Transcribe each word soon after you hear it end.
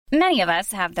Many of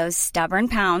us have those stubborn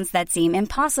pounds that seem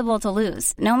impossible to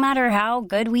lose, no matter how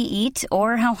good we eat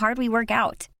or how hard we work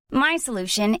out. My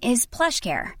solution is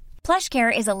PlushCare.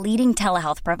 PlushCare is a leading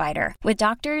telehealth provider with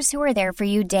doctors who are there for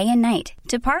you day and night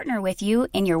to partner with you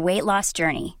in your weight loss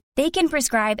journey. They can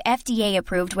prescribe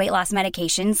FDA-approved weight loss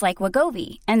medications like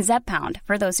Wegovy and Zepbound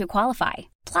for those who qualify.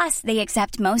 Plus, they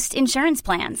accept most insurance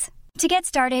plans. To get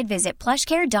started, visit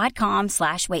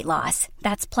plushcare.com/weightloss.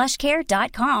 That's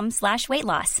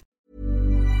plushcare.com/weightloss.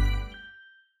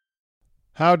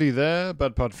 Howdy there,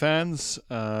 BudPod fans.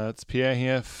 It's Pierre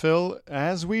here. Phil,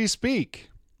 as we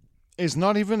speak, is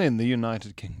not even in the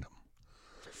United Kingdom.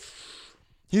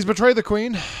 He's betrayed the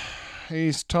Queen.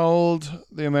 He's told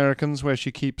the Americans where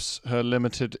she keeps her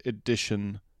limited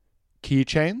edition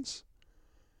keychains.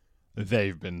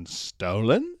 They've been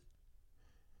stolen.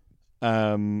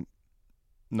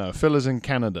 No, Phil is in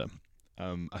Canada,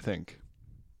 I think.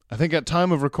 I think at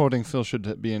time of recording, Phil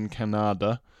should be in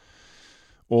Canada.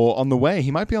 Or on the way.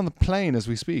 He might be on the plane as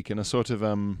we speak in a sort of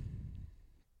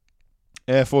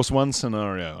Air Force One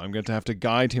scenario. I'm going to have to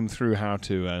guide him through how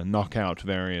to knock out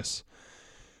various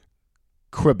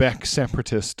Quebec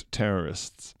separatist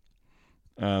terrorists.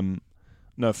 No,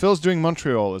 Phil's doing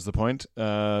Montreal is the point.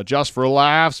 Just for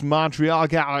laughs, Montreal.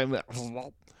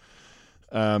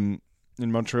 In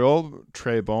Montreal,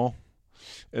 très bon,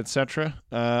 etc.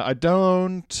 I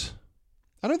don't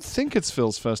think it's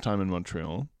Phil's first time in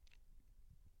Montreal.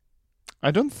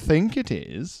 I don't think it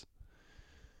is.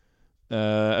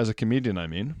 As a comedian, I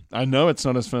mean. I know it's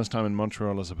not his first time in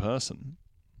Montreal as a person.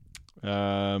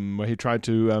 Where he tried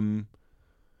to,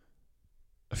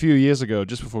 a few years ago,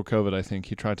 just before COVID, I think,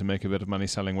 he tried to make a bit of money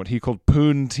selling what he called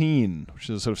poutine,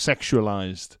 which is a sort of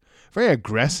sexualized, very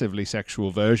aggressively sexual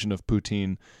version of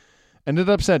poutine. And it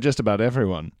upset just about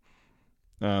everyone.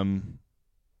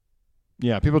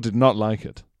 Yeah, people did not like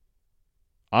it.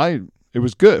 It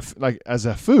was good. Like, as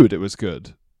a food, it was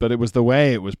good. But it was the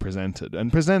way it was presented.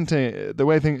 And presentation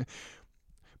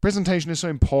is so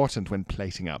important when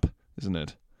plating up, isn't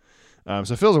it?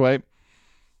 So Phil's away.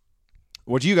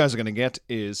 What you guys are going to get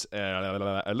is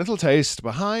a little taste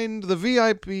behind the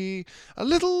VIP, a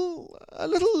little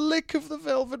lick of the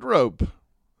velvet rope,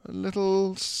 a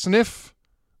little sniff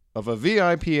of a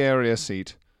VIP area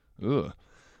seat. Ugh.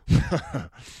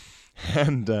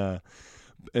 And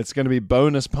it's going to be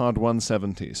bonus part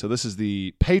 170. So this is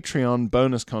the Patreon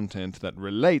bonus content that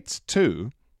relates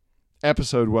to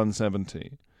episode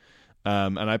 170.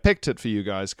 And I picked it for you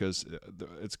guys because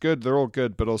it's good. They're all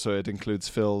good, but also it includes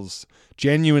Phil's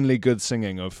genuinely good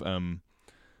singing of a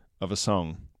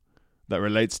song that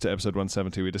relates to episode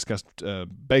 170. We discussed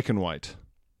Bacon White.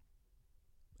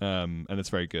 And it's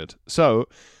very good. So,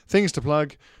 things to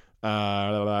plug.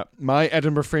 My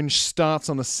Edinburgh Fringe starts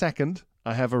on the 2nd.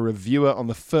 I have a reviewer on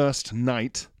the first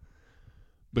night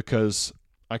because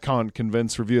I can't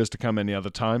convince reviewers to come any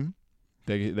other time.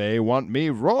 They want me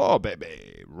raw,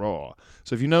 baby, raw.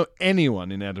 So if you know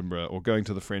anyone in Edinburgh or going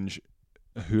to the Fringe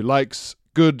who likes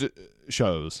good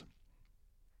shows,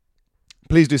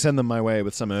 please do send them my way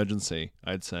with some urgency,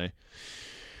 I'd say.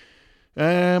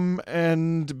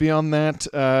 And beyond that,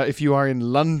 if you are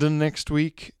in London next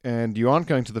week and you aren't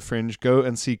going to the Fringe, go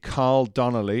and see Carl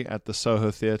Donnelly at the Soho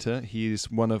Theatre.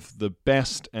 He's one of the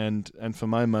best and for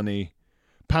my money,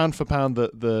 pound for pound,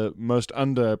 the most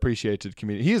underappreciated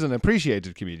comedian. He is an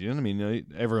appreciated comedian. I mean,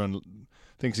 everyone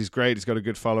thinks he's great. He's got a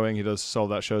good following. He does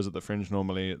sold out shows at the Fringe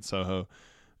normally at Soho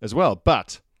as well.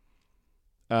 But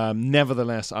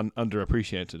nevertheless,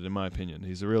 underappreciated in my opinion.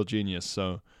 He's a real genius.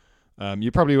 So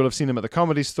you probably will have seen him at the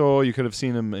Comedy Store. You could have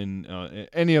seen him in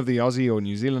any of the Aussie or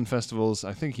New Zealand festivals.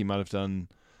 I think he might have done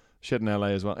shit in LA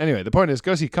as well. Anyway, the point is,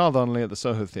 go see Carl Donnelly at the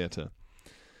Soho Theatre.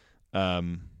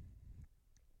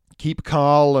 Keep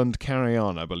Carl and Carry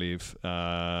On, I believe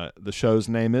the show's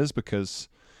name is, because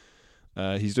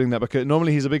he's doing that because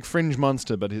normally he's a big Fringe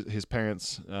monster, but his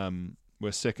parents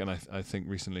were sick, and I think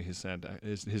recently his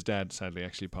dad sadly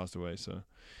actually passed away, so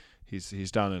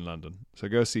he's down in London. So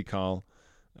go see Carl.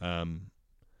 And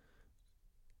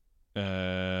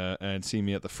see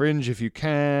me at the Fringe if you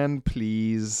can,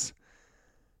 please.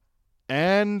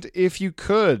 And if you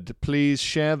could, please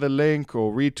share the link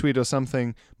or retweet or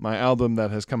something my album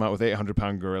that has come out with 800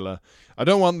 Pound Gorilla. I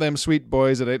don't want them sweet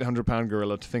boys at 800 Pound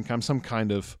Gorilla to think I'm some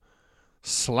kind of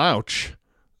slouch,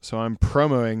 so I'm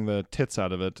promoting the tits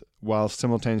out of it while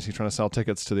simultaneously trying to sell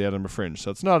tickets to the Edinburgh Fringe.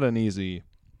 So it's not an easy...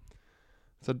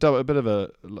 It's a bit of a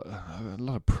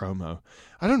lot of promo.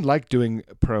 I don't like doing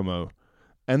promo.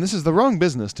 And this is the wrong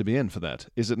business to be in for that,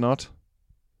 is it not?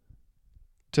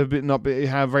 To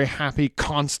have very happy,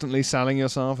 constantly selling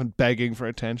yourself and begging for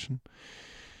attention.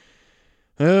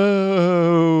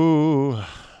 Oh,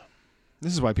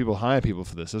 This is why people hire people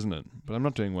for this, isn't it? But I'm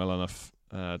not doing well enough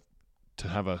to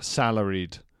have a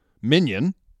salaried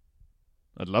minion.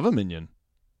 I'd love a minion.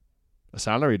 A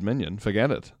salaried minion,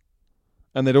 forget it.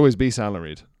 And they'd always be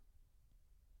salaried.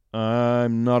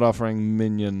 I'm not offering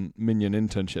minion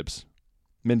internships.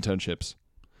 Minternships.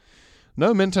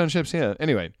 No minternships here.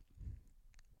 Anyway,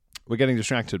 we're getting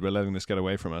distracted. We're letting this get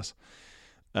away from us.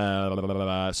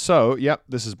 So, yep,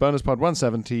 this is Bonus Pod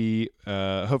 170.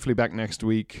 Hopefully back next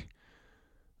week.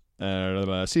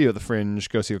 See you at the Fringe.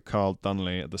 Go see Carl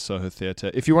Donnelly at the Soho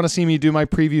Theatre. If you want to see me do my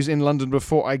previews in London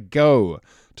before I go,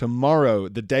 tomorrow,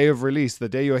 the day of release, the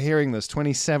day you're hearing this,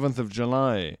 27th of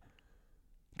July.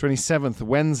 27th,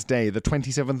 Wednesday, the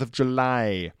 27th of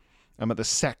July. I'm at the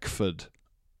Sackford,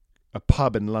 a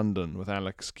pub in London with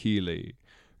Alex Keeley.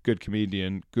 Good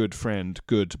comedian, good friend,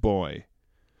 good boy.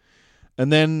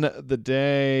 And then the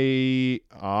day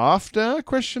after, ?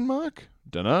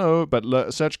 Don't know,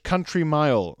 but search Country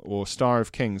Mile or Star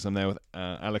of Kings. I'm there with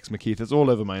Alex McKeith. It's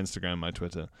all over my Instagram, my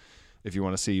Twitter. If you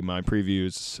want to see my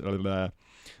previews,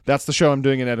 that's the show I'm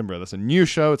doing in Edinburgh. That's a new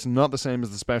show. It's not the same as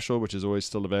the special, which is always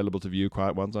still available to view.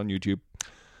 Quiet Ones on YouTube.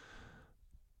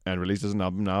 And released as an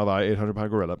album now by 800 Pound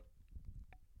Gorilla.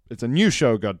 It's a new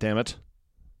show, goddammit.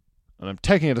 And I'm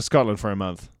taking it to Scotland for a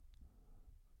month.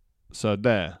 So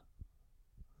there.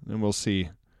 And we'll see.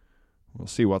 We'll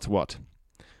see what's what.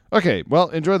 Okay, well,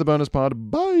 enjoy the bonus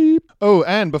pod. Bye. Oh,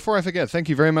 and before I forget, thank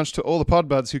you very much to all the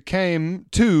podbuds who came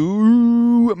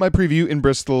to my preview in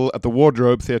Bristol at the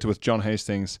Wardrobe Theatre with John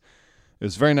Hastings. It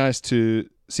was very nice to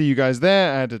see you guys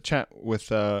there. I had a chat with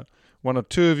one or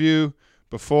two of you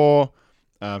before.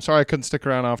 Sorry I couldn't stick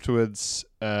around afterwards.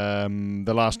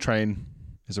 The last train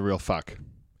is a real fuck.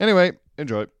 Anyway,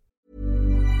 enjoy.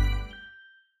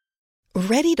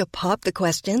 Ready to pop the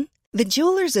question? The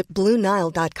jewelers at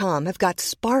BlueNile.com have got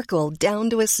sparkle down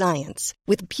to a science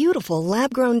with beautiful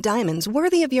lab-grown diamonds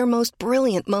worthy of your most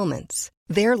brilliant moments.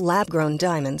 Their lab-grown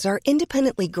diamonds are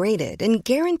independently graded and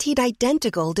guaranteed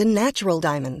identical to natural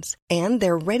diamonds, and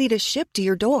they're ready to ship to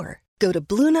your door. Go to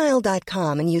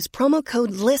BlueNile.com and use promo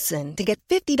code LISTEN to get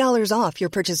 $50 off your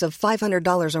purchase of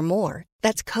 $500 or more.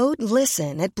 That's code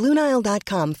LISTEN at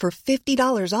BlueNile.com for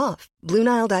 $50 off.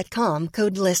 BlueNile.com,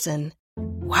 code LISTEN.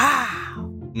 Wow.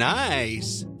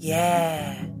 Nice.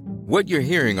 Yeah. What you're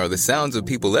hearing are the sounds of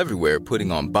people everywhere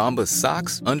putting on Bombas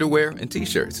socks, underwear, and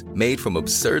T-shirts made from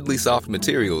absurdly soft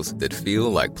materials that feel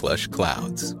like plush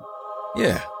clouds.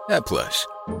 Yeah, that plush.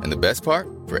 And the best part?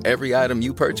 For every item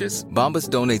you purchase, Bombas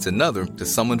donates another to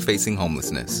someone facing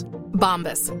homelessness.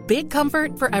 Bombas. Big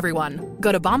comfort for everyone.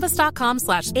 Go to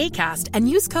bombas.com/ACAST and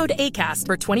use code ACAST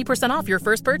for 20% off your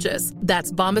first purchase.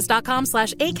 That's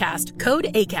bombas.com/ACAST. Code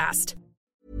ACAST.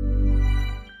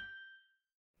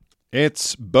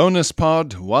 It's Bonus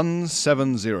Pod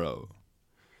 170.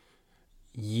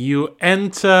 You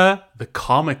enter the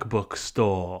comic book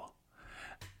store,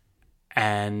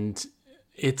 and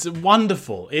it's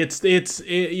wonderful.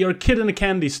 You're a kid in a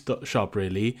candy shop,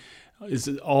 really. Is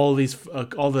all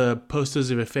the posters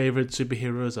of your favorite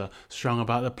superheroes are strung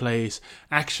about the place.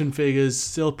 Action figures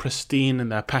still pristine in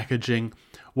their packaging,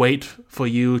 wait for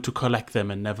you to collect them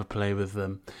and never play with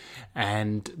them.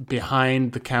 And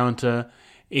behind the counter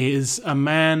is a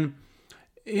man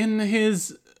in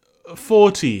his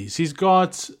 40s. He's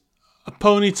got a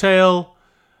ponytail,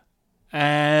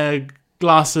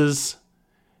 glasses.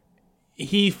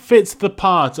 He fits the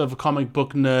part of a comic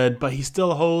book nerd, but he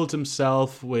still holds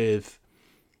himself with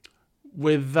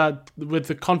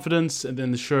the confidence and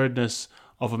the assuredness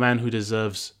of a man who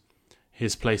deserves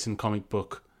his place in comic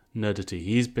book nerdity.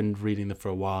 He's been reading them for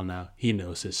a while now. He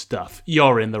knows his stuff.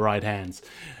 You're in the right hands.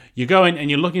 You go in and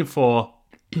you're looking for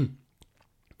what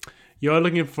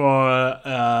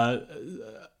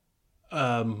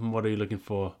are you looking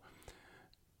for?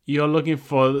 You're looking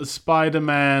for the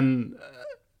Spider-Man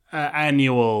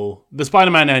annual. The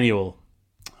Spider-Man annual.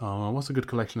 Oh, what's a good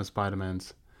collection of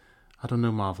Spider-Mans? I don't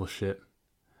know Marvel shit.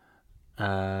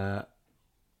 Okay,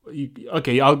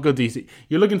 I'll go DC.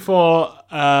 You're looking for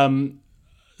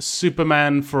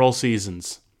Superman for All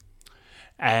Seasons.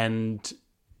 And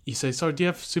you say, sorry, do you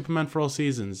have Superman for All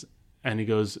Seasons? And he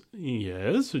goes,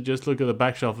 yes. So just look at the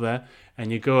back shelf there.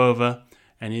 And you go over,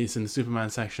 and he's in the Superman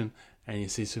section, and you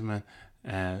see Superman,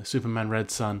 Superman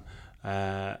Red Sun,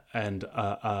 and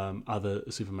other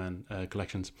Superman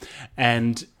collections.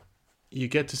 And you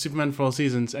get to Superman for All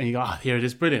Seasons, and you go, here it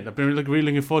is, brilliant. I've been really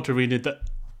looking forward to reading it.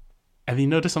 And you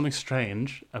notice something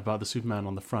strange about the Superman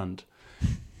on the front.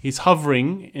 He's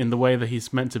hovering in the way that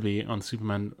he's meant to be on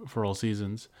Superman for All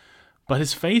Seasons. But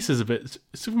his face is a bit...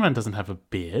 Superman doesn't have a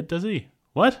beard, does he?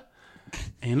 What?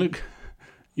 And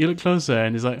you look closer,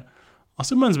 and he's like,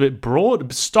 Superman's a bit broad, a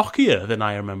bit stockier than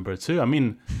I remember too. I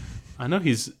mean, I know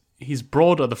he's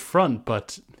broad at the front,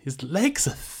 but his legs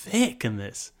are thick in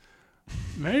this.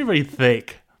 Very, very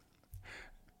thick.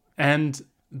 And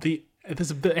there's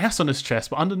the S on his chest,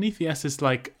 but underneath the S is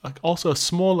like also a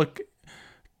smaller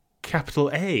capital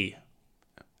A.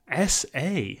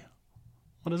 S-A.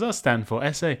 What does that stand for?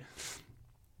 S-A.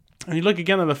 And you look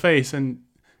again at the face, and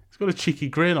he's got a cheeky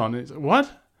grin on it.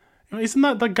 What? Isn't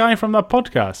that the guy from that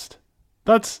podcast?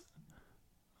 That's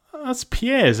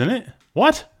Pierre, isn't it?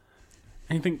 What?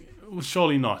 And you think, well,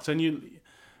 surely not. And you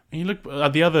look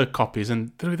at the other copies,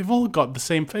 and they've all got the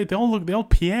same face. They all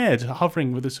Pierre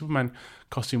hovering with the Superman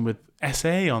costume with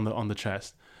SA on the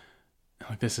chest.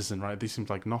 Like, this isn't right. These seem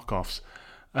like knockoffs.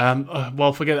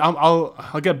 Well, forget it.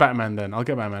 I'll get Batman then. I'll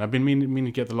get Batman. I've been meaning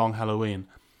to get the Long Halloween.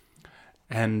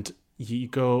 And you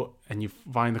go and you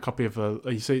find a copy of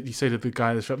you say to the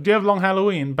guy at the shop, "Do you have Long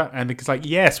Halloween?" And it's like,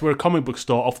 "Yes, we're a comic book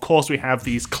store. Of course we have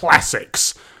these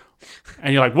classics."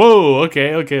 And you're like, "Whoa,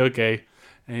 okay."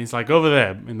 And he's like, "Over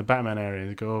there in the Batman area."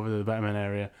 You go over to the Batman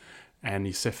area, and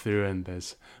you sift through, and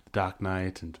there's the Dark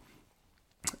Knight and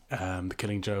the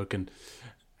Killing Joke, and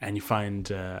you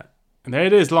find and there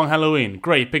it is, Long Halloween.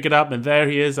 Great, pick it up, and there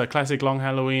he is, a classic Long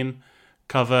Halloween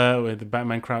cover with the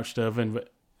Batman crouched over. And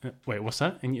wait, what's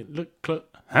that? And you look,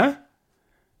 huh?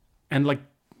 And like,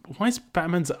 why is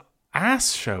Batman's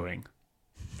ass showing?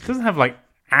 He doesn't have like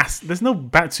ass. There's no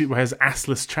Batsuit where he has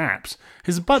assless chaps.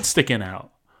 His butt's sticking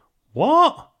out.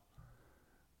 What?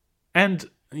 And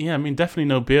yeah, I mean, definitely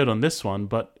no beard on this one,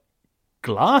 but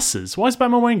glasses. Why is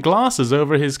Batman wearing glasses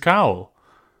over his cowl?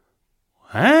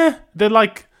 Huh? They're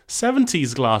like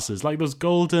 70s glasses, like those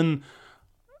golden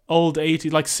old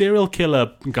 80s, like serial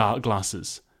killer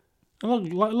glasses. A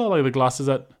lot like the glasses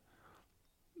that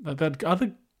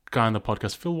other guy on the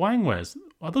podcast, Phil Wang, wears.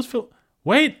 Are those Phil?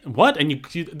 Wait, what? And you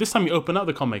this time you open up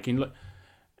the comic and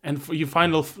you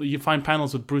find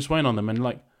panels with Bruce Wayne on them, and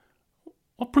like,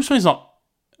 what? Bruce Wayne's not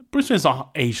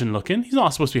Asian looking. He's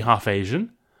not supposed to be half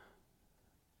Asian.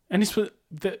 And he's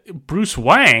Bruce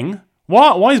Wang.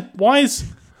 What? Why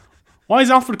is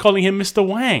Alfred calling him Mr.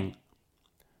 Wang?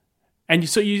 And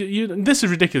you this is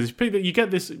ridiculous. You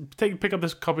get this, pick up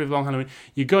this copy of Long Halloween.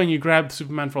 You go and you grab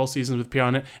Superman for All Seasons with Pierre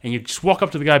on it, and you just walk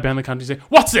up to the guy behind the counter and say,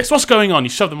 "What's this? What's going on?" You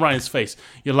shove them right in his face.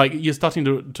 You're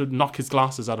starting to knock his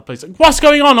glasses out of place. Like, "What's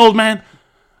going on, old man?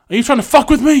 Are you trying to fuck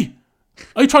with me?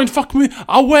 Are you trying to fuck with me?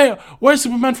 Where's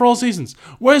Superman for All Seasons?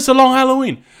 Where's the Long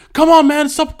Halloween? Come on, man,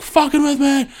 stop fucking with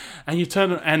me!" And you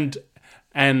turn and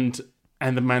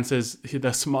the man says,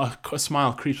 a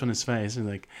smile creeps on his face,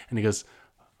 and he goes,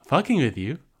 "Fucking with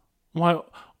you? Why?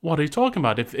 What are you talking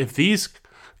about? If these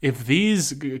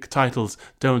titles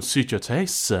don't suit your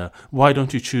taste, sir, why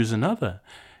don't you choose another?"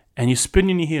 And you spin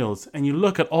in your heels and you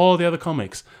look at all the other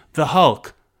comics. The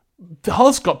Hulk's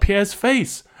got Pierre's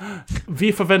face.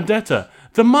 V for Vendetta.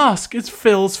 The Mask is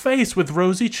Phil's face with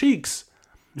rosy cheeks.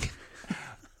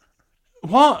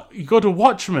 What? You go to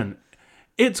Watchmen.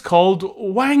 It's called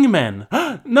Wangmen.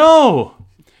 No.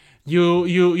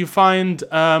 You find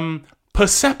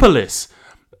Persepolis,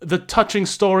 the touching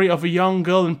story of a young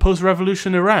girl in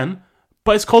post-revolution Iran,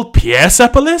 but it's called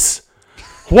Pierre-sepolis?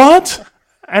 What?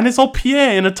 And it's all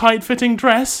Pierre in a tight-fitting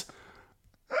dress,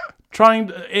 trying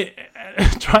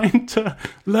to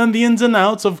learn the ins and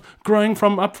outs of growing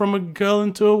up from a girl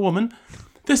into a woman.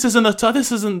 This isn't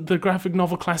the graphic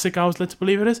novel classic I was led to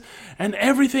believe it is. And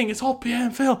everything, it's all Pierre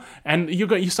and Phil. And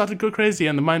you start to go crazy,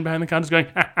 and the man behind the counter is going,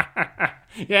 "Ha, ha, ha, ha.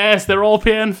 Yes, they're all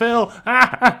Pierre and Phil. Ha,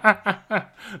 ha, ha, ha, ha.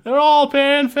 They're all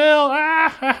Pierre and Phil.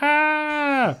 Ha, ha,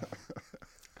 ha."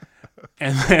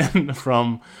 And then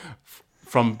from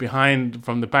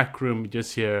the back room, you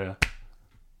just hear,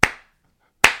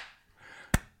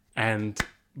 and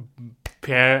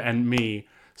Pierre and me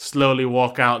slowly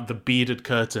walk out the beaded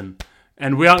curtain.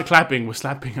 And we aren't clapping, we're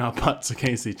slapping our butts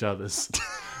against each other's.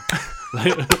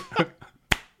 like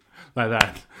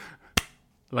that.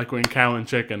 Like we're in Cow and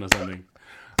Chicken or something.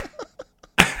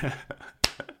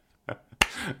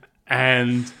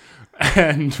 and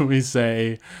we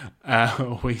say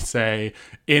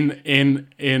in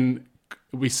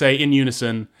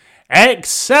unison,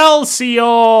 "Excelsior!"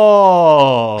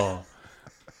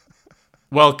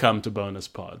 Welcome to Bonus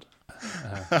Pod.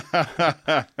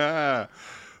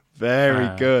 Very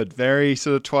good. Very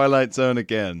sort of Twilight Zone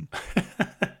again.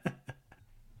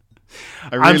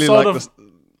 I really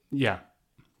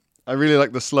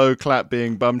like the slow clap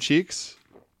being bum cheeks.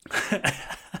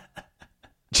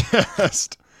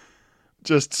 just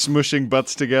smushing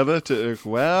butts together to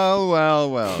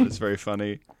well. It's very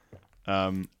funny.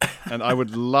 And I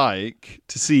would like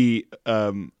to see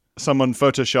someone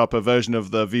Photoshop a version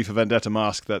of the V for Vendetta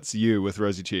mask that's you with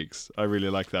rosy cheeks. I really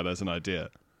like that as an idea.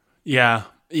 Yeah.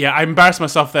 Yeah, I embarrassed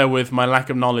myself there with my lack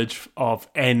of knowledge of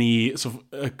any sort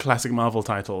of classic Marvel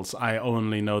titles. I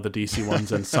only know the DC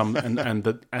ones and some and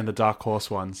the Dark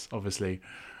Horse ones, obviously.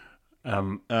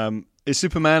 Is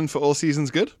Superman for All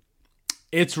Seasons good?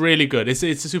 It's really good. It's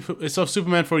sort of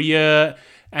Superman for a year,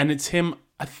 and it's him.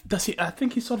 I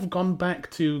think he's sort of gone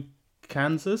back to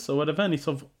Kansas or whatever, and he's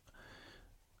sort of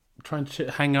trying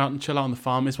to hang out and chill out on the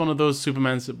farm. It's one of those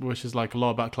Supermans which is like a lot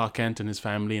about Clark Kent and his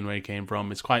family and where he came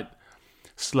from. It's quite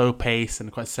slow pace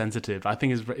and quite sensitive. I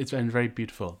think it's very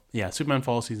beautiful. Yeah, Superman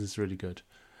for All Seasons is really good.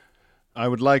 I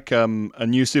would like a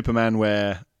new Superman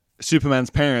where Superman's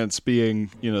parents,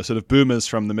 being sort of boomers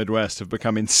from the Midwest, have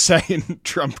become insane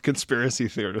Trump conspiracy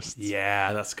theorists.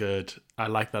 Yeah, that's good. I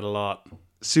like that a lot.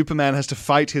 Superman has to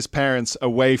fight his parents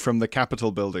away from the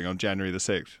Capitol building on January the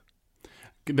 6th.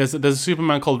 There's a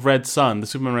Superman called Red Son. The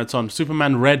Superman Red Son.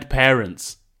 Superman Red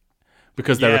Parents.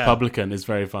 Because they're Republican is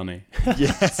very funny.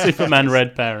 Yeah. Superman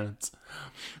Red Parents.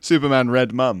 Superman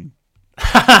Red Mum.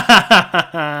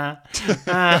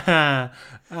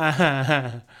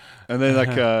 And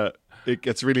then it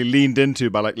gets really leaned into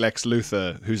by like Lex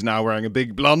Luthor, who's now wearing a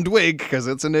big blonde wig because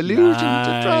it's an illusion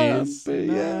to Trump.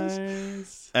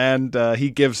 Yes. And he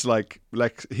gives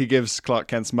Clark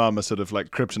Kent's mum a sort of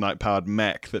like kryptonite powered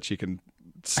mech that she can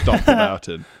stomp about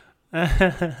in.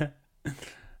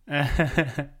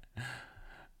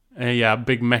 Yeah, a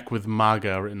big mech with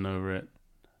MAGA written over it.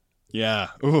 Yeah.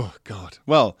 Oh, God.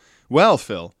 Well,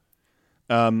 Phil.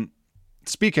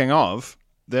 Speaking of,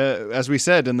 as we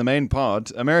said in the main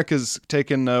pod, America's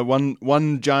taken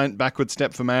one giant backward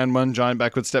step for man, one giant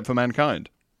backward step for mankind.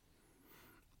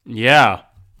 Yeah.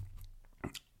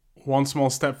 One small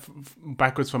step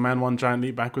backwards for man, one giant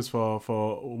leap backwards for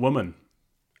woman.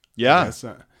 Yeah. Yes.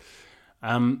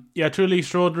 Truly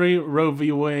extraordinary. Roe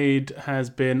v. Wade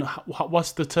has been,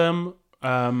 what's the term?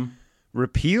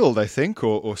 Repealed, I think,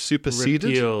 or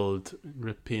superseded?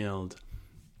 Repealed.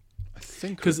 I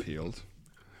think repealed.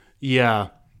 Yeah.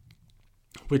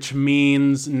 Which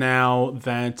means now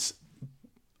that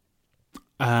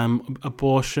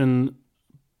abortion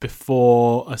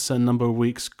before a certain number of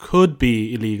weeks could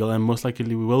be illegal, and most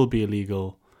likely will be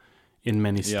illegal in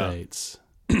many states.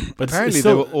 But apparently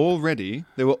there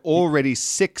were already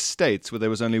 6 states where there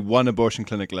was only one abortion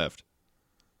clinic left.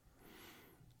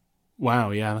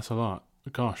 Wow, yeah, that's a lot.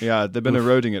 Gosh. Yeah, they've been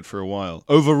eroding it for a while.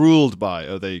 Overruled by.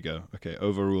 Oh, there you go. Okay,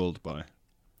 overruled by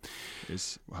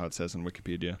is how it says in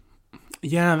Wikipedia.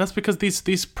 Yeah, that's because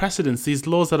these precedents, these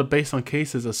laws that are based on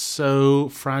cases are so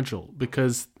fragile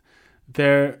because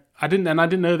I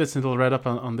didn't know this until I read up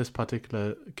on this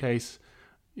particular case.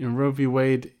 Roe v.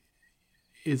 Wade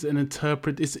is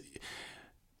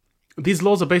these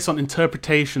laws are based on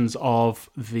interpretations of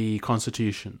the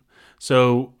Constitution.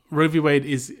 So Roe v. Wade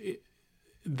is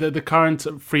the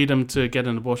current freedom to get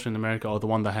an abortion in America, or the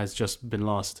one that has just been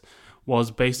lost,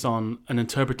 was based on an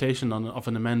interpretation of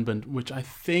an amendment, which I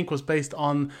think was based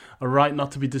on a right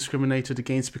not to be discriminated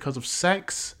against because of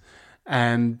sex,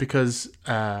 and because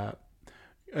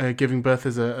giving birth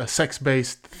is a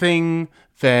sex-based thing,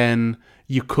 then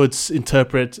you could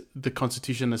interpret the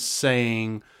Constitution as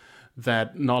saying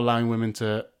that not allowing women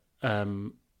to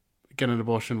get an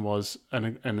abortion was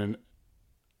an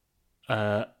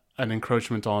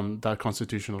encroachment on that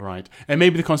constitutional right, and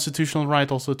maybe the constitutional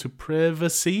right also to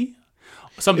privacy.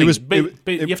 Something you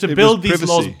have to build these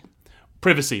laws.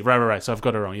 Privacy, right. So I've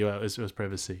got it wrong. It was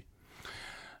privacy.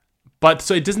 But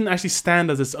so it doesn't actually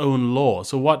stand as its own law.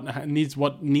 So what needs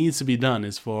to be done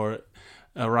is for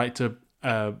a right to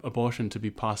abortion to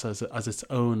be passed as its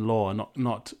own law,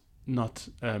 not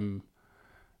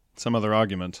some other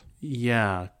argument.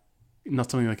 Yeah, not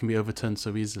something that can be overturned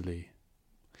so easily.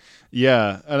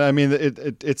 Yeah, and I mean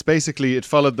it's basically it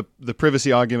followed the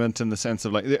privacy argument in the sense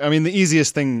of the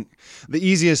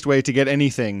easiest way to get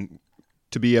anything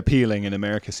to be appealing in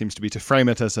America seems to be to frame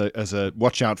it as a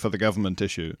watch out for the government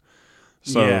issue.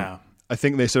 So yeah. I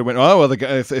think they sort of went,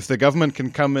 if the government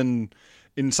can come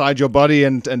inside your body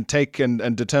and take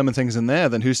and determine things in there,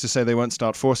 then who's to say they won't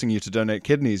start forcing you to donate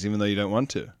kidneys even though you don't want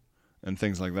to, and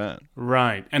things like that.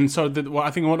 Right. And so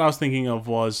I think what I was thinking of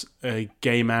was a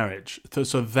gay marriage.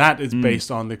 So that is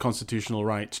based on the constitutional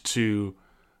right to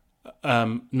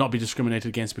not be discriminated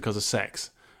against because of sex.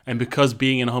 And because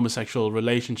being in a homosexual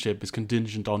relationship is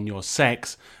contingent on your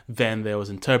sex, then there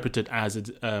was interpreted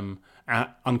as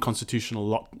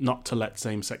unconstitutional not to let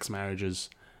same-sex marriages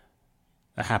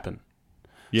happen.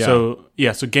 Yeah.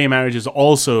 So gay marriage is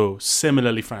also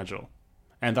similarly fragile.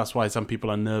 And that's why some people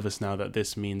are nervous now that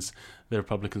this means the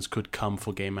Republicans could come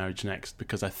for gay marriage next,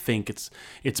 because I think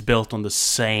it's built on the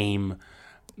same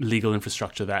legal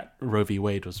infrastructure that Roe v.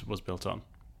 Wade was built on.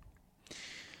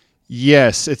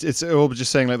 Yes, it's all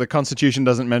just saying like the Constitution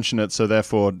doesn't mention it, so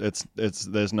therefore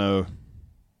there's no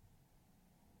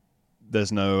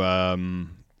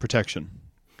protection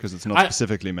because it's not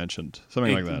specifically mentioned.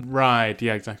 Something like that. Right,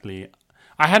 yeah, exactly.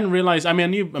 I hadn't realized, I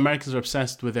knew Americans are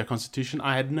obsessed with their Constitution.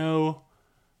 I didn't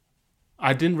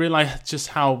realize just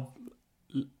how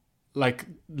like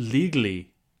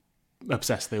legally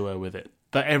obsessed they were with it.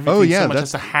 That everything so much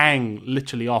has to hang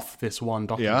literally off this one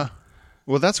document. Yeah.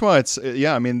 Well, that's why it's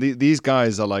these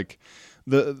guys are like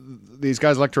these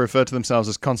guys like to refer to themselves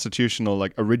as constitutional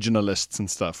like originalists and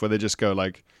stuff, where they just go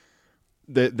like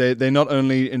they not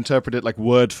only interpret it like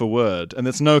word for word, and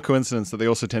it's no coincidence that they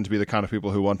also tend to be the kind of people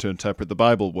who want to interpret the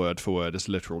Bible word for word as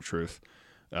literal truth.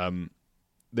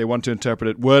 They want to interpret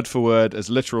it word for word as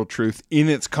literal truth in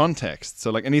its context.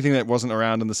 So like anything that wasn't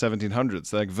around in the 1700s,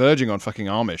 they're like verging on fucking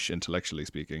Amish, intellectually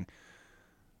speaking.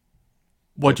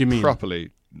 What do you mean?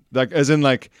 Properly. Like, as in,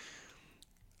 like,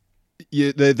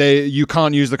 you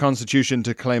can't use the Constitution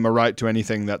to claim a right to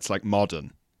anything that's, like,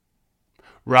 modern.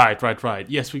 Right.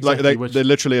 Yes, exactly. Like, they're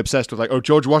literally obsessed with, like,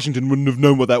 George Washington wouldn't have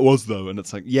known what that was, though. And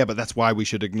it's like, yeah, but that's why we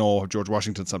should ignore George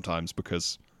Washington sometimes,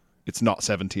 because it's not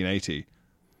 1780.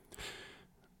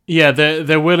 Yeah,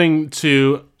 they're willing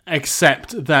to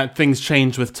accept that things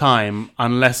change with time,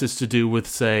 unless it's to do with,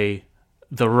 say,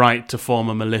 the right to form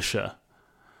a militia.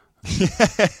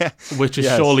 Which is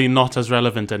surely not as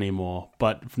relevant anymore.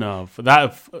 But no, for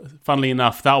that, funnily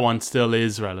enough, that one still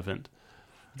is relevant.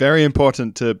 Very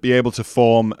important to be able to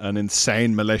form an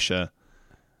insane militia,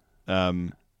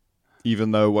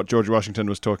 even though what George Washington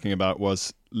was talking about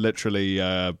was literally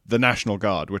the National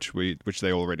Guard, which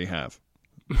they already have.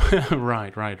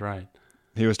 Right.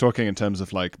 He was talking in terms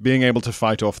of like being able to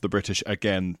fight off the British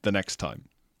again the next time.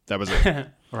 That was it.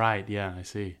 Right, yeah, I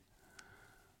see.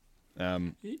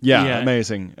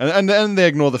 Amazing. And they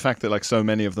ignore the fact that like so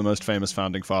many of the most famous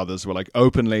founding fathers were like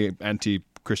openly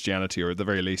anti-Christianity, or at the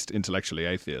very least intellectually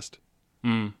atheist.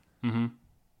 Mm-hmm.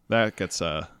 That gets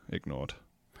ignored.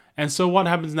 And so what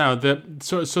happens now?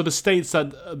 So the states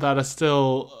that are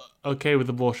still okay with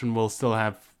abortion will still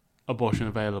have abortion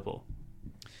available.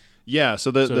 Yeah, so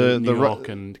New York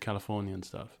and California and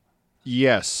stuff.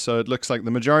 Yes, so it looks like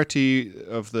the majority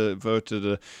of the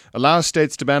voted allows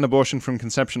states to ban abortion from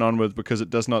conception onward because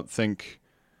it does not think...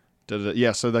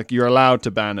 so like you're allowed to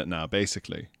ban it now,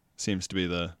 basically. Seems to be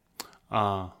the...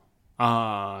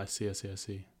 I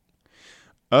see.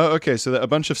 Oh, okay, so a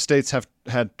bunch of states have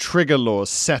had trigger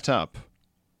laws set up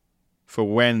for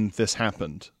when this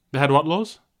happened. They had what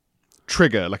laws?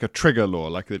 Trigger, like a trigger law,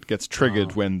 like it gets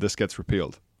triggered when this gets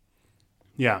repealed.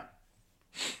 Yeah.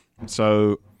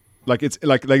 So... Like it's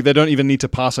like they don't even need to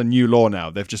pass a new law now.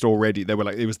 They were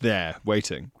like it was there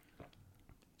waiting.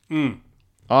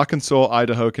 Arkansas,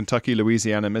 Idaho, Kentucky,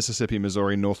 Louisiana, Mississippi,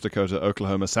 Missouri, North Dakota,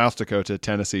 Oklahoma, South Dakota,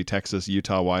 Tennessee, Texas,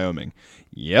 Utah, Wyoming.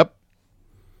 Yep.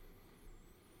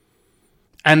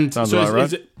 And sounds so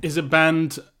right. Is it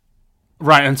banned?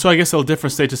 Right, and so I guess they'll differ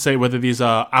state to state whether these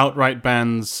are outright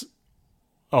bans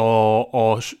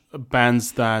or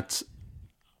bans that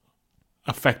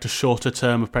affect a shorter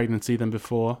term of pregnancy than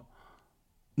before.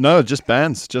 No, just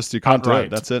bans. Just you can't do it.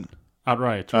 That's it.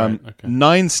 Outright, right. Okay.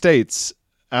 9 states,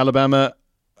 Alabama,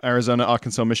 Arizona,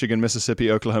 Arkansas, Michigan, Mississippi,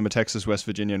 Oklahoma, Texas, West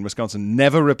Virginia, and Wisconsin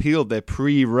never repealed their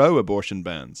pre-Roe abortion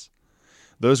bans.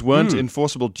 Those weren't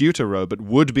enforceable due to Roe, but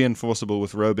would be enforceable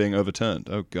with Roe being overturned.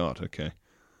 Oh, God, okay.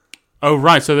 Oh,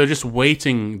 right, so they're just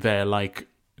waiting there like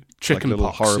chicken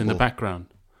pox in the background.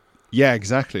 Yeah,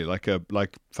 exactly.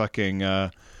 Like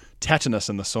fucking tetanus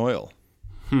in the soil.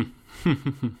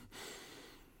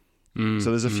 So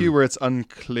there's a few where it's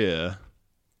unclear.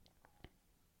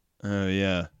 Oh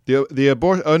yeah, the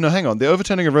abortion. Oh no, hang on. The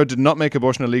overturning of Roe did not make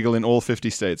abortion illegal in all 50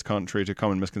 states, contrary to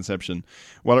common misconception.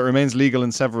 While it remains legal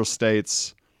in several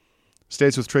states,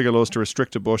 states with trigger laws to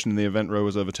restrict abortion in the event Roe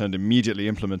was overturned immediately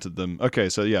implemented them. Okay,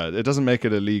 so yeah, it doesn't make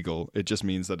it illegal. It just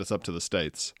means that it's up to the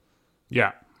states.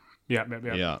 Yeah.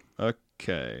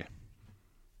 Okay.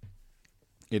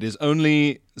 It is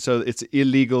only it's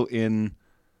illegal in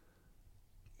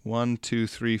 1, 2,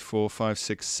 3, 4, 5,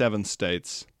 6, 7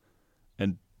 states,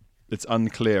 and it's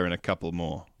unclear in a couple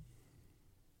more.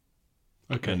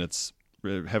 Okay. And it's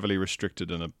heavily restricted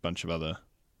in a bunch of other.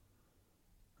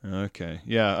 Okay.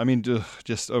 Yeah, I mean,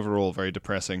 just overall very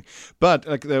depressing. But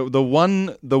like the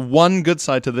one good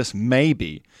side to this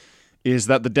maybe is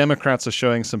that the Democrats are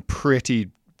showing some pretty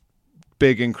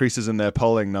big increases in their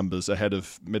polling numbers ahead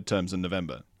of midterms in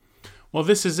November. Well,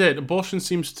 this is it. Abortion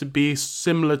seems to be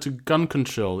similar to gun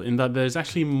control in that there's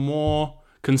actually more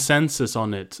consensus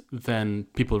on it than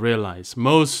people realize.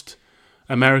 Most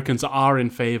Americans are in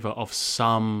favor of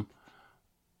some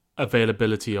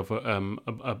availability of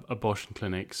abortion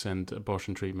clinics and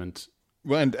abortion treatment.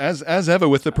 Well, and as ever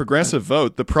with the progressive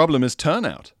vote, the problem is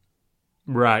turnout.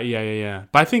 Right, yeah.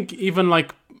 But I think even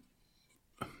like,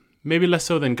 maybe less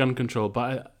so than gun control,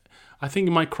 but I think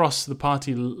it might cross the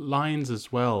party lines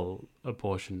as well,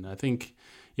 abortion. I think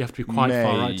you have to be quite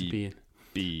far right to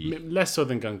be less so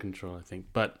than gun control, I think.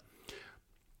 But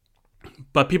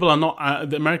people are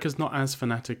not, America's not as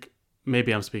fanatic.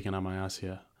 Maybe I'm speaking out my ass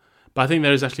here. But I think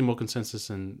there is actually more consensus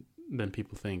than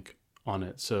people think on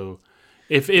it. So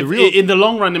if in the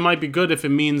long run, it might be good if it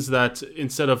means that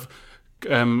instead of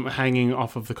hanging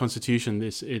off of the Constitution,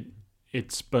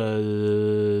 it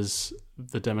spurs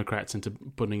the Democrats into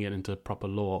putting it into proper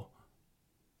law.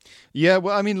 Yeah,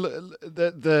 well, I mean,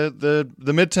 the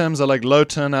midterms are like low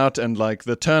turnout, and like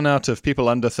the turnout of people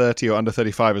under 30 or under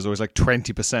 35 is always like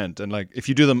 20%. And like if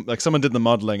you do them, like someone did the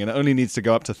modeling, and it only needs to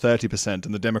go up to 30%,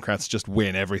 and the Democrats just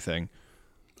win everything.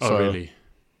 Oh, so, really?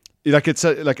 Like it's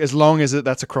like as long as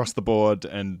that's across the board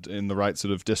and in the right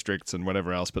sort of districts and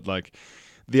whatever else. But like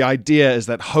the idea is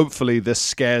that hopefully this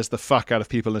scares the fuck out of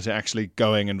people into actually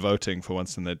going and voting for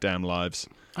once in their damn lives.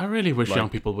 I really wish young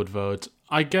people would vote.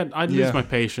 I'd lose my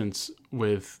patience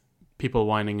with people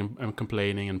whining and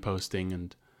complaining and posting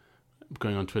and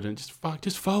going on Twitter and just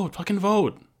vote, fucking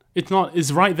vote.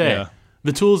 It's right there. Yeah.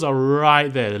 The tools are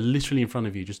right there. They're literally in front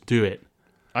of you. Just do it.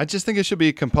 I just think it should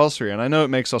be compulsory, and I know it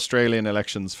makes Australian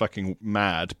elections fucking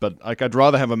mad, but like I'd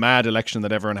rather have a mad election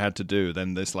that everyone had to do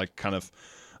than this like kind of,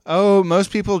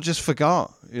 most people just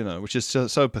forgot, which is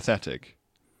so pathetic.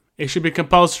 It should be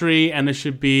compulsory, and it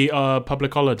should be a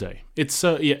public holiday. It's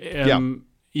so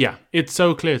it's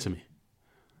so clear to me.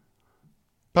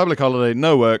 Public holiday,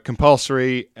 no work,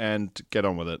 compulsory, and get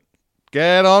on with it.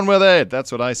 Get on with it.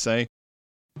 That's what I say.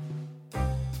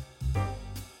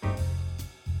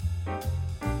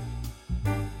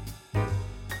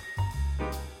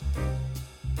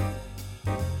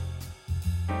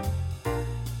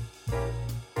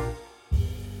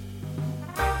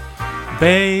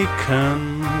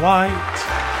 Bacon White,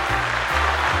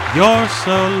 you're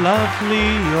so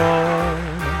lovely, you're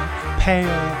pale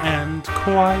and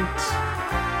quite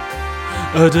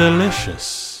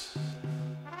delicious.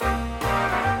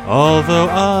 Although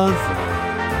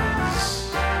others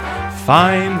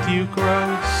find you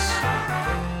gross,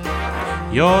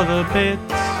 you're the bit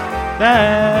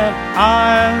that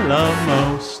I love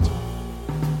most.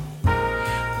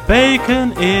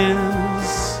 Bacon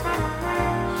is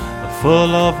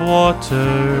full of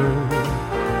water,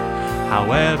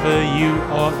 however you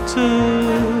ought to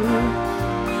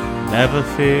never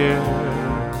fear.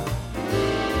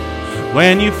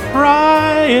 When you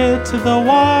fry it, the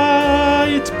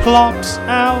white plops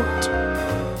out,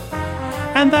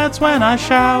 and that's when I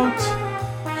shout,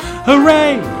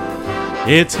 hooray,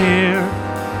 it's here.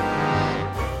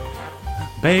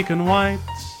 Bacon White,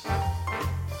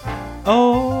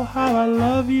 oh how I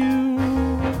love you.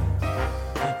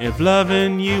 If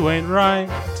loving you ain't right,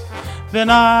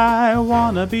 then I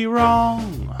wanna be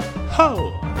wrong.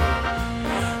 Ho!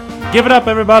 Give it up,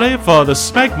 everybody, for the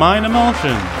Smeg Mine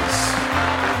Emulsions.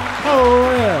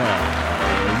 Oh,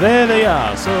 yeah. There they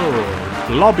are, so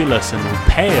globulous and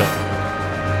pale.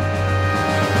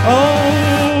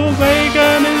 Oh,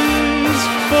 bacon is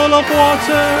full of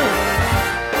water.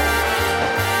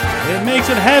 It makes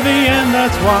it heavy, and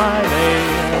that's why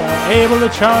they able to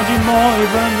charge you more,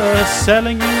 even they're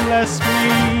selling you less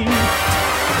meat.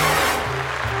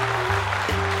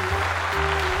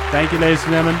 Thank you, ladies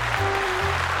and gentlemen.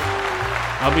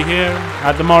 I'll be here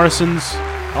at the Morrisons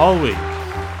all week.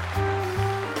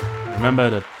 Remember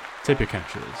to tip your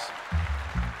cashiers.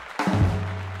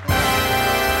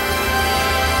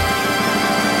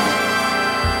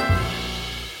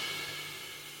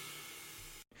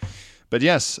 But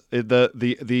yes,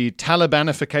 the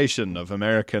Talibanification of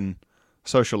American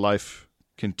social life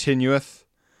continueth.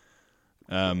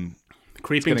 Creeping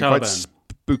it's Taliban. Quite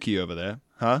spooky over there,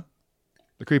 huh?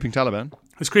 The creeping Taliban.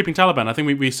 It's creeping Taliban. I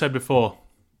think we said before.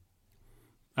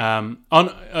 I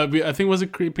think was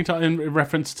it creeping Taliban in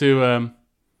reference to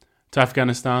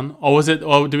Afghanistan, or was it?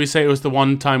 Or do we say it was the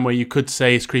one time where you could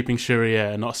say it's creeping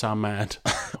Sharia and not sound mad?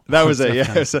 That was it.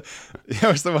 Yeah, it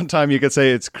was the one time you could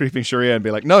say it's creeping Sharia and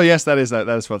be like, no, yes, that is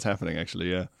what's happening.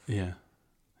 Actually, yeah.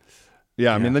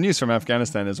 I mean, the news from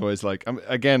Afghanistan is always like,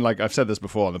 again, like I've said this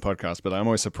before on the podcast, but I'm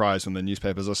always surprised when the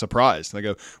newspapers are surprised. They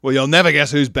go, well, you'll never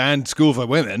guess who's banned school for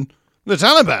women. The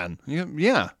Taliban.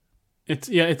 Yeah.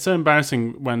 It's so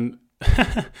embarrassing when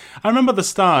I remember the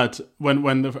start when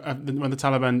the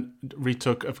Taliban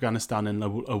retook Afghanistan in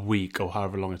a week or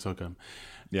however long it took them.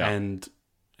 Yeah. And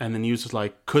the news was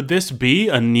like, could this be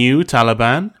a new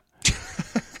Taliban?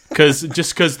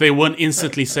 Because they weren't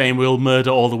instantly saying we'll murder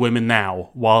all the women now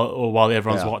while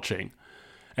everyone's watching.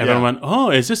 Everyone went,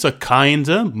 oh, is this a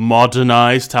kinder,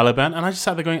 modernized Taliban? And I just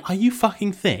sat there going, are you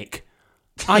fucking thick?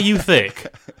 Are you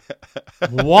thick?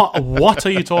 What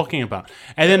are you talking about?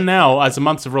 And then now, as the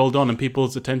months have rolled on and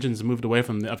people's attentions have moved away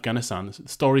from Afghanistan,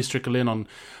 stories trickle in on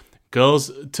girls.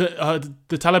 The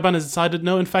Taliban has decided,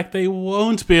 no, in fact, they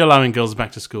won't be allowing girls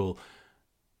back to school.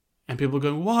 And people are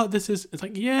going, what? It's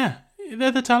like, yeah,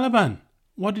 they're the Taliban.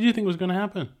 What did you think was going to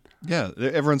happen? Yeah,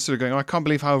 everyone's sort of going, oh, I can't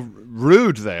believe how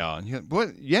rude they are. And you go,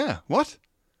 what? Yeah, what?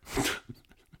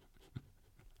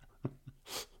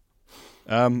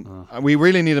 We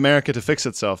really need America to fix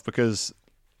itself because,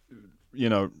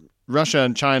 Russia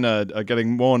and China are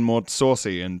getting more and more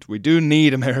saucy, and we do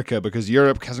need America because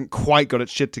Europe hasn't quite got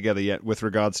its shit together yet with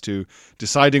regards to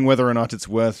deciding whether or not it's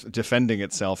worth defending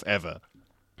itself ever.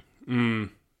 I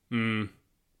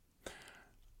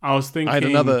was thinking... I had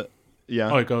another...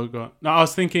 Yeah. Oh, go. No, I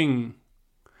was thinking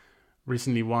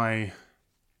recently why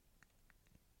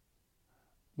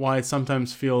it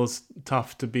sometimes feels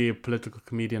tough to be a political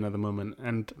comedian at the moment,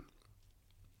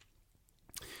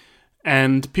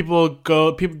 and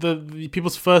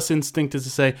people's first instinct is to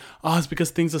say, "Oh, it's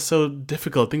because things are so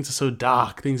difficult, things are so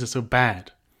dark, things are so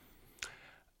bad,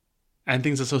 and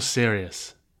things are so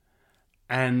serious."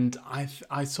 And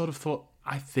I sort of thought,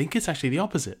 I think it's actually the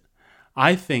opposite.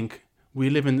 I think we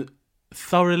live in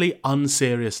thoroughly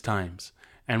unserious times,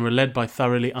 and we're led by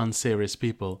thoroughly unserious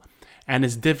people. And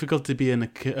it's difficult to be a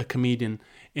comedian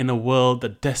in a world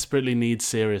that desperately needs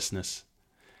seriousness.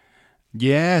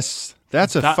 Yes,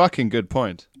 that's a fucking good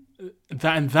point.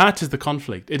 That is the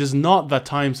conflict. It is not that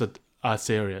times are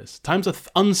serious. Times are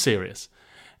unserious.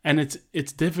 And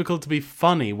it's difficult to be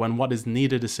funny when what is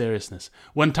needed is seriousness.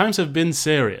 When times have been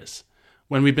serious,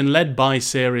 when we've been led by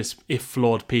serious, if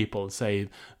flawed people, say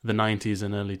the 90s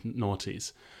and early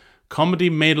noughties, comedy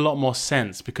made a lot more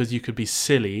sense because you could be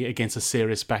silly against a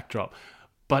serious backdrop.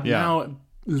 But now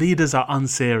leaders are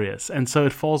unserious, and so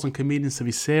it falls on comedians to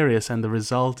be serious, and the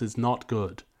result is not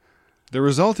good. The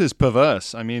result is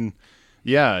perverse. I mean,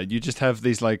 you just have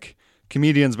these like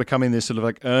comedians becoming this sort of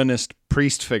like earnest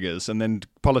priest figures, and then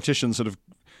politicians sort of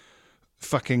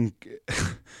fucking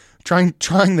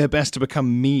trying their best to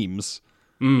become memes.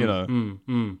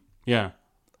 Yeah.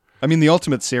 I mean, the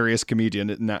ultimate serious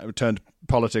comedian turned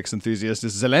politics enthusiast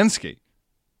is Zelensky,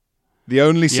 the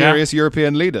only serious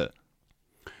European leader,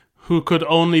 who could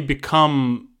only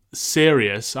become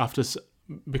serious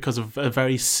because of a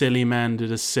very silly man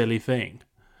did a silly thing.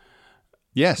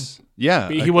 Yes, yeah,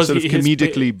 he was sort of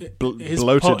comedically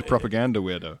bloated propaganda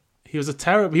weirdo. He was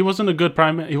he wasn't a good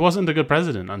he wasn't a good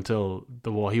president until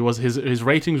the war. His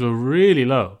ratings were really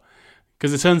low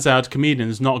because it turns out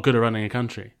comedians not good at running a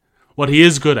country. What he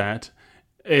is good at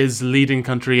is leading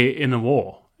country in a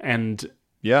war, and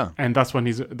that's when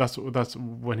he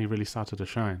really started to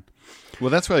shine. Well,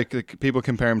 that's why people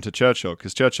compare him to Churchill,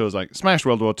 because Churchill was like smashed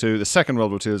World War II. The Second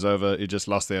World War II is over. He just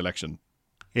lost the election.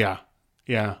 Yeah.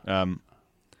 I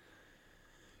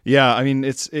mean,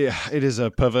 it is a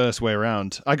perverse way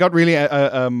around. I got really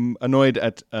annoyed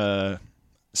at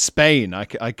Spain. I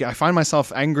find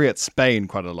myself angry at Spain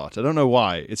quite a lot. I don't know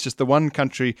why. It's just the one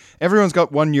country. Everyone's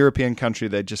got one European country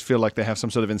they just feel like they have some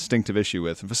sort of instinctive issue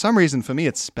with. And for some reason, for me,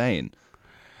 it's Spain.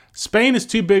 Spain is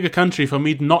too big a country for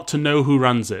me not to know who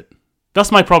runs it.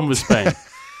 That's my problem with Spain.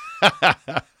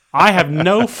 I have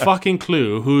no fucking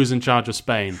clue who's in charge of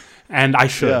Spain, and I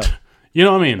should. Yeah. You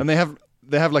know what I mean? And they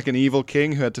have like an evil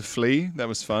king who had to flee. That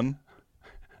was fun.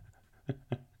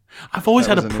 I've always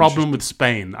had a problem with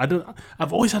Spain.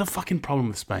 I've always had a fucking problem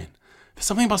with Spain. There's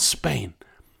something about Spain.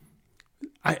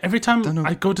 Every time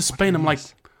I go to Spain, I'm like,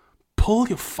 pull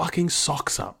your fucking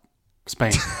socks up,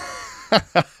 Spain.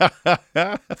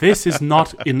 This is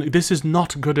not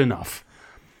good enough.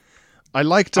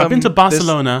 I've been to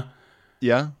Barcelona.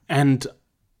 Yeah. And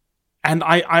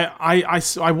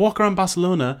I walk around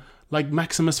Barcelona like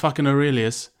Maximus fucking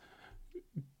Aurelius,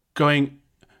 going,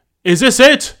 "Is this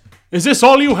it? Is this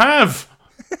all you have?"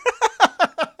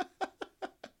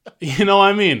 You know what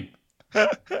I mean?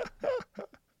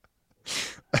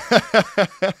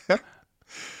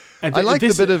 I like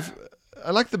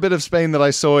the bit of Spain that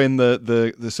I saw in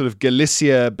the sort of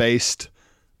Galicia-based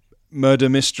murder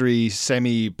mystery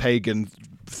semi-pagan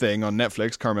thing on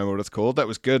Netflix. Can't remember what it's called. That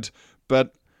was good,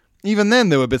 but Even then,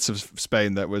 there were bits of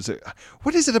Spain that was...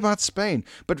 What is it about Spain?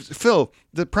 But Phil,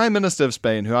 the Prime Minister of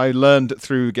Spain, who I learned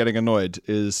through getting annoyed,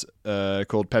 is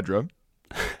called Pedro,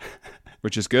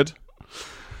 which is good.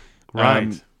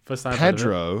 Right. First time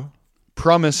Pedro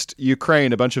promised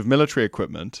Ukraine a bunch of military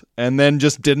equipment and then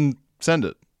just didn't send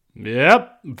it.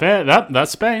 Yep.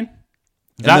 That's Spain.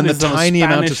 And then the tiny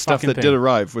amount of stuff that did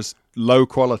arrive was low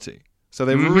quality. So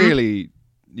they really...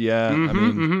 Yeah, I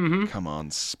mean, come on,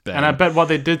 Spain. And I bet what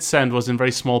they did send was in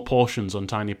very small portions on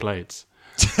tiny plates.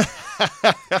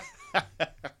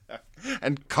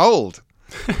 And cold.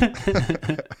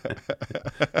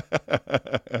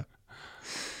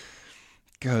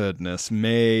 Goodness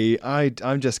me.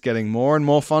 I'm just getting more and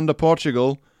more fond of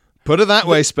Portugal. Put it that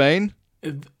way, Spain.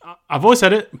 I've always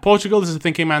said it. Portugal is the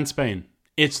thinking man's Spain.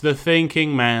 It's the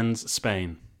thinking man's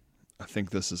Spain. I think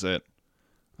this is it.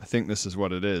 I think this is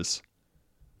what it is.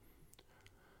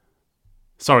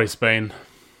 Sorry, Spain.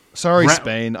 Sorry,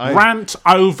 Spain. Rant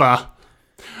over.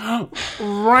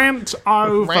 Rant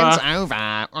over. Rant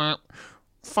over.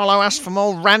 Follow us for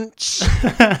more rants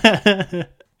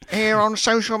here on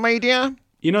social media.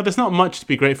 You know, there's not much to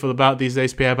be grateful about these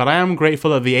days, Pierre, but I am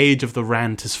grateful that the age of the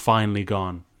rant is finally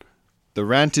gone. The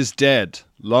rant is dead.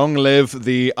 Long live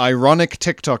the ironic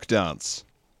TikTok dance.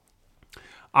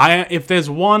 If there's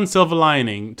one silver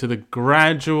lining to the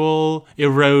gradual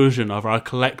erosion of our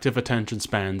collective attention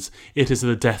spans, it is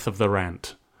the death of the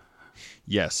rant.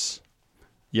 Yes.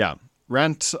 Yeah.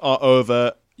 Rants are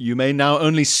over. You may now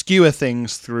only skewer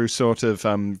things through sort of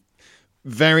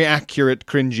very accurate,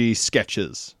 cringy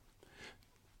sketches.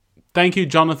 Thank you,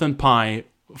 Jonathan Pie,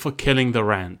 for killing the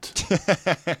rant.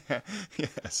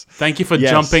 Yes. Thank you for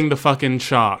jumping the fucking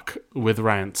shark with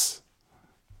rants.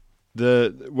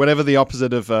 Whatever the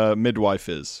opposite of midwife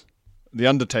is. The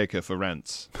Undertaker for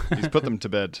rants. He's put them to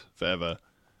bed forever.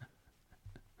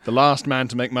 The last man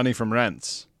to make money from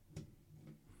rants.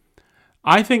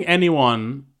 I think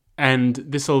anyone, and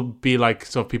this will be like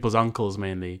sort of people's uncles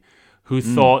mainly, who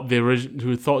thought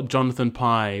Jonathan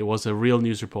Pie was a real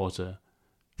news reporter,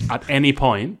 at any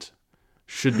point,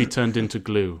 should be turned into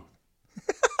glue.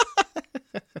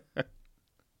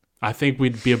 I think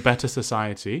we'd be a better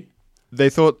society. They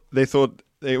thought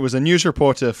it was a news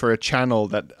reporter for a channel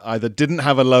that either didn't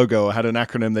have a logo or had an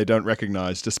acronym they don't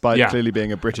recognize, despite clearly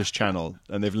being a British channel,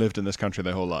 and they've lived in this country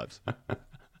their whole lives.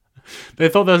 They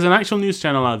thought there was an actual news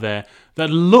channel out there that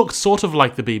looked sort of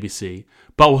like the BBC,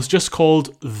 but was just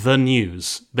called The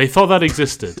News. They thought that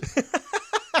existed.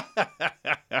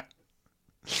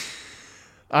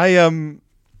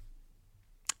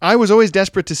 I was always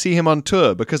desperate to see him on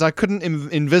tour because I couldn't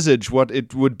envisage what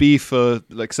it would be for,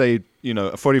 like, say,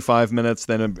 45 minutes,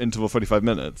 then an interval 45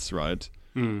 minutes, right?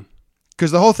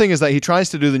 Because the whole thing is that he tries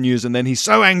to do the news and then he's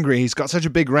so angry, he's got such a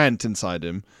big rant inside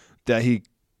him that he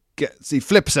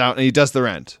flips out and he does the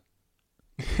rant.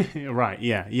 Right,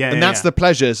 yeah. And that's the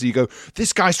pleasure. So you go,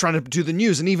 this guy's trying to do the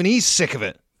news and even he's sick of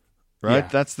it, right? Yeah.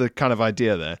 That's the kind of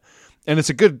idea there. And it's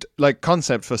a good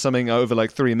concept for something over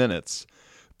 3 minutes.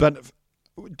 But...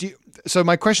 So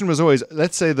my question was always,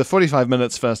 let's say the 45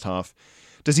 minutes first half,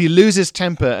 does he lose his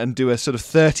temper and do a sort of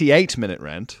 38-minute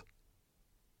rant?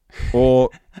 Or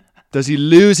does he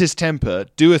lose his temper,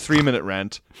 do a 3-minute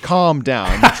rant, calm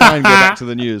down, try and go back to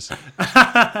the news?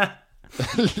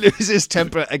 Lose his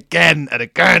temper again and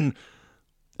again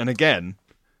and again.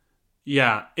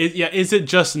 Yeah. Is it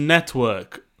just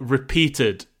network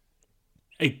repeated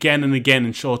again and again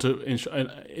in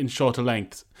shorter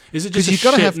lengths? Is it just a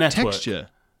shit network? Texture.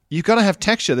 You've got to have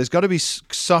texture. There's got to be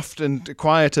soft and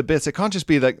quieter bits. It can't just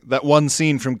be like that one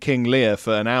scene from King Lear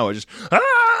for an hour,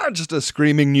 just a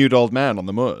screaming nude old man on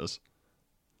the moors.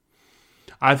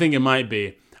 I think it might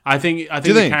be. I think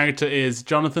the character is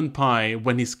Jonathan Pie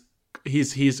when he's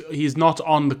not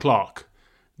on the clock.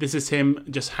 This is him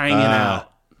just hanging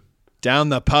out down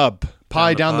the pub.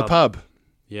 Pie down the pub.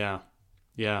 Yeah.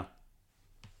 Yes.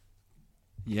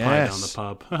 Pie down the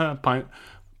pub.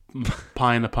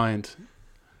 Pie and a pint.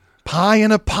 Pie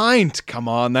and a pint. Come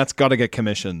on, that's got to get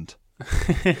commissioned.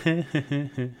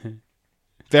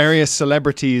 Various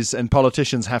celebrities and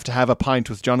politicians have to have a pint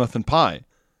with Jonathan Pie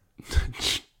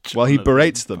while he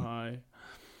berates them. Pie.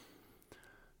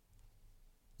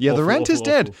 Yeah, the rant is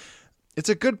dead. Awful. It's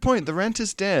a good point. The rant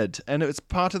is dead, and it's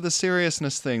part of the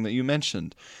seriousness thing that you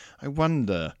mentioned. I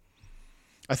wonder...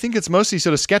 I think it's mostly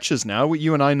sort of sketches now.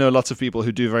 You and I know lots of people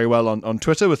who do very well on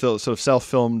Twitter with sort of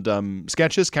self-filmed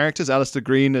sketches, characters. Alistair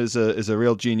Green is a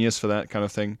real genius for that kind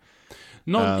of thing.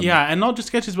 And not just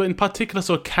sketches, but in particular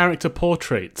sort of character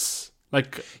portraits.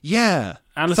 Alistair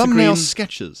Thumbnail Green,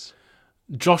 sketches.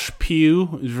 Josh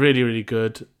Pugh is really, really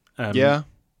good. Yeah.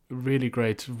 Really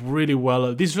great. Really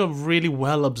well. These are really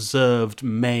well observed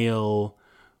male.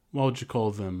 What would you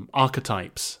call them?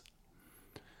 Archetypes.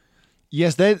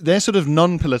 Yes, they're sort of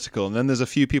non-political, and then there's a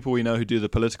few people we know who do the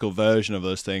political version of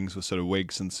those things with sort of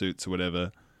wigs and suits or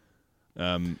whatever,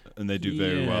 and they do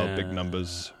very well, big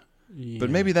numbers. Yeah. But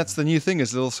maybe that's the new thing,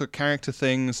 is little sort of character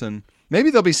things, and maybe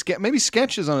there'll be maybe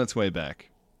Sketches on its way back.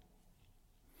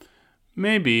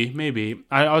 Maybe.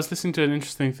 I was listening to an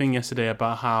interesting thing yesterday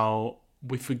about how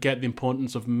we forget the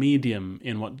importance of medium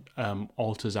in what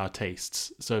alters our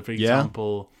tastes. So, for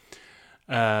example,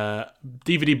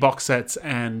 DVD box sets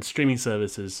and streaming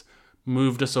services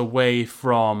moved us away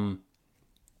from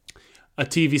a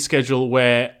TV schedule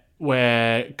where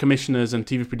commissioners and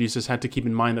TV producers had to keep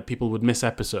in mind that people would miss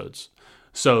episodes.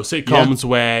 So sitcoms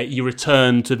where you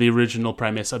return to the original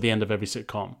premise at the end of every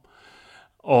sitcom,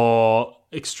 or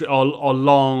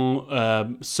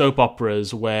long soap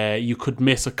operas where you could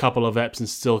miss a couple of eps and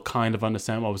still kind of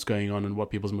understand what was going on and what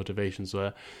people's motivations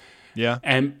were. Yeah.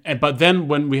 But then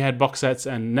when we had box sets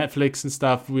and Netflix and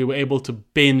stuff, we were able to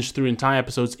binge through entire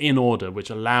episodes in order, which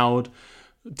allowed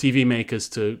TV makers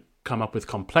to come up with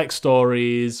complex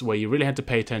stories where you really had to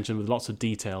pay attention with lots of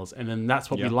details. And then that's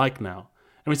what we like now.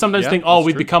 And we sometimes think,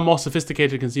 we've become more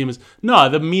sophisticated consumers. No,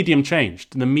 the medium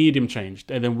changed. And then we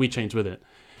changed with it.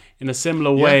 In a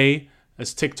similar way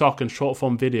as TikTok and short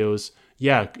form videos,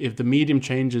 if the medium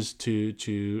changes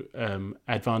to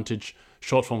advantage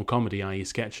short form comedy, i.e.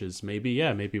 sketches, maybe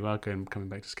we're coming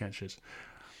back to sketches.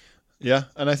 Yeah,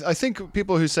 and I think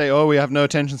people who say, we have no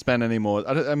attention span anymore,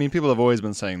 I mean, people have always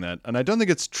been saying that. And I don't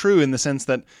think it's true in the sense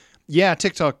that,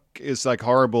 TikTok is like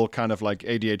horrible kind of like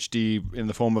ADHD in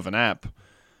the form of an app,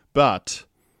 but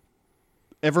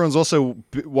everyone's also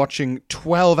watching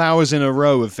 12 hours in a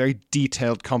row of very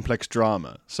detailed, complex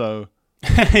drama. So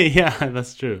yeah,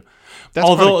 that's true. That's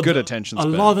quite a good attention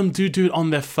span. A lot of them do it on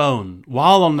their phone,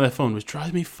 which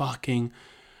drives me fucking...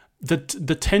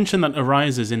 The tension that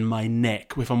arises in my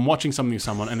neck if I'm watching something with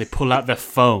someone and they pull out their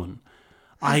phone.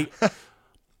 I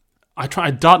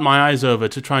dart my eyes over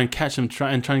to try and catch them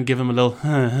try and give them a little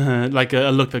like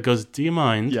a look that goes, do you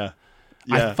mind? Yeah.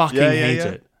 I fucking hate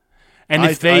it. And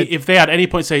if they at any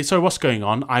point say, sorry, what's going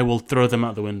on? I will throw them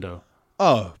out the window.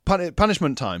 Oh,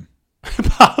 punishment time.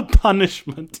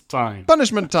 Punishment time.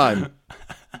 Punishment time.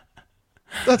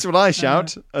 That's what I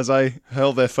shout as I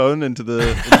hurl their phone into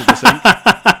the sink.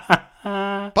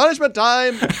 Punishment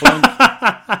time.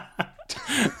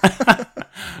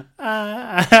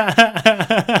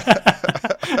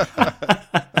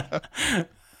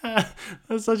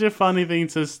 That's such a funny thing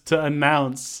to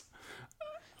announce.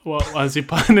 As you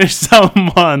punish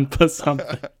someone for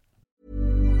something.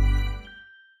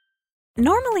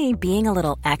 Normally, being a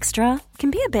little extra can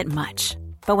be a bit much.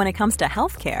 But when it comes to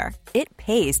healthcare, it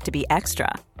pays to be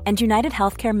extra. And United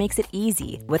Healthcare makes it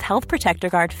easy with Health Protector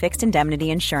Guard fixed indemnity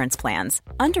insurance plans.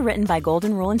 Underwritten by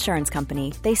Golden Rule Insurance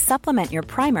Company, they supplement your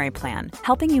primary plan,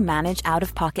 helping you manage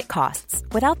out-of-pocket costs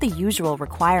without the usual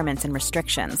requirements and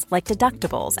restrictions like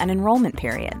deductibles and enrollment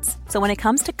periods. So when it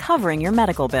comes to covering your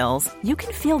medical bills, you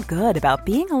can feel good about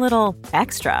being a little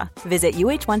extra. Visit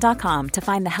uh1.com to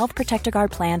find the Health Protector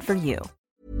Guard plan for you.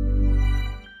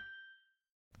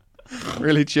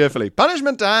 Really cheerfully.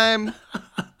 Punishment time!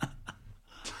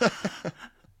 Fuck.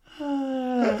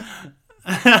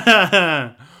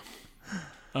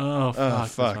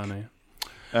 That's funny.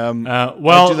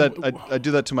 I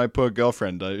do that to my poor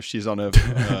girlfriend. She's on a.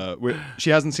 She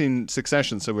hasn't seen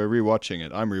Succession, so we're rewatching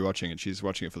it. I'm rewatching it. She's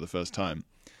watching it for the first time.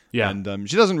 Yeah, and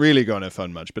she doesn't really go on her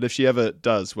phone much. But if she ever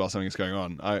does while something's going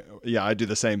on, I do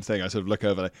the same thing. I sort of look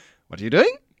over, like, what are you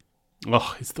doing?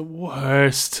 Oh, it's the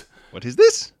worst. What is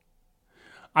this?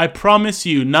 I promise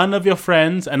you, none of your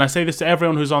friends, and I say this to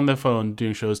everyone who's on their phone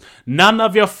doing shows, none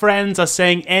of your friends are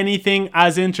saying anything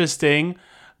as interesting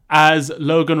as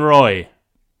Logan Roy.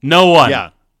 No one. Yeah.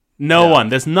 No one.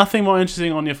 There's nothing more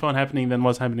interesting on your phone happening than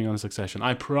what's happening on Succession.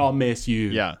 I promise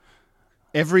you. Yeah.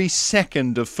 Every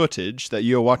second of footage that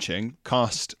you're watching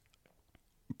cost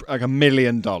like $1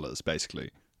 million,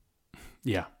 basically.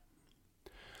 Yeah.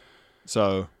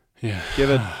 So,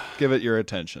 give it your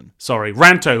attention. Sorry,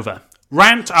 rant over.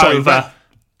 Rant over.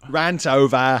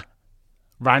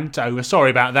 Sorry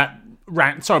about that.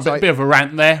 Bit of a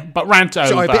rant there, but rant over.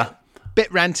 Sorry, bit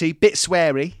ranty, bit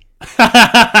sweary. bit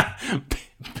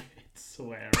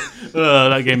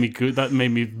sweary. That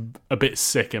made me a bit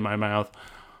sick in my mouth.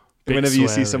 Whenever you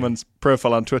see someone's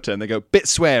profile on Twitter and they go, bit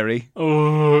sweary,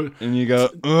 and you go,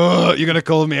 you're going to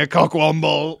call me a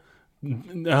cockwomble.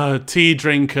 Tea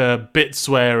drinker, bit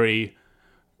sweary,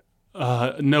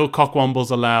 no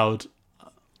cockwombles allowed.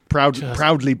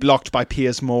 proudly blocked by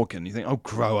Piers Morgan. You think, oh,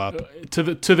 grow up. To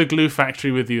the glue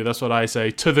factory with you. That's what I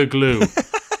say. To the glue.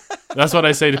 That's what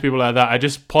I say to people like that. I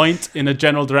just point in a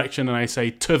general direction and I say,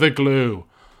 to the glue.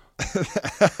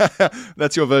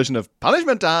 That's your version of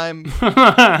punishment time.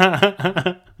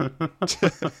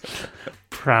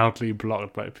 Proudly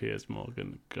blocked by Piers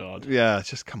Morgan. God. Yeah,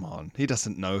 just come on. He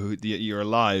doesn't know you're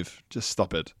alive. Just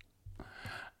stop it.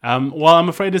 Well, I'm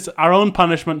afraid it's our own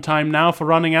punishment time now for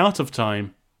running out of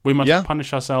time. We must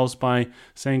punish ourselves by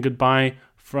saying goodbye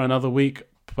for another week.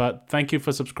 But thank you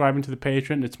for subscribing to the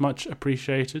Patreon. It's much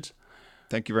appreciated.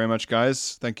 Thank you very much,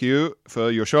 guys. Thank you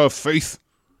for your show of faith.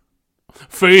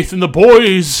 Faith in the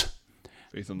boys.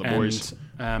 Faith in the boys.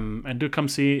 And do come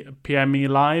see PME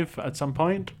live at some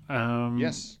point.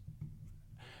 Yes.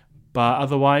 But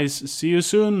otherwise, see you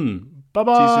soon.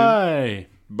 Bye-bye.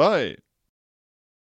 Bye.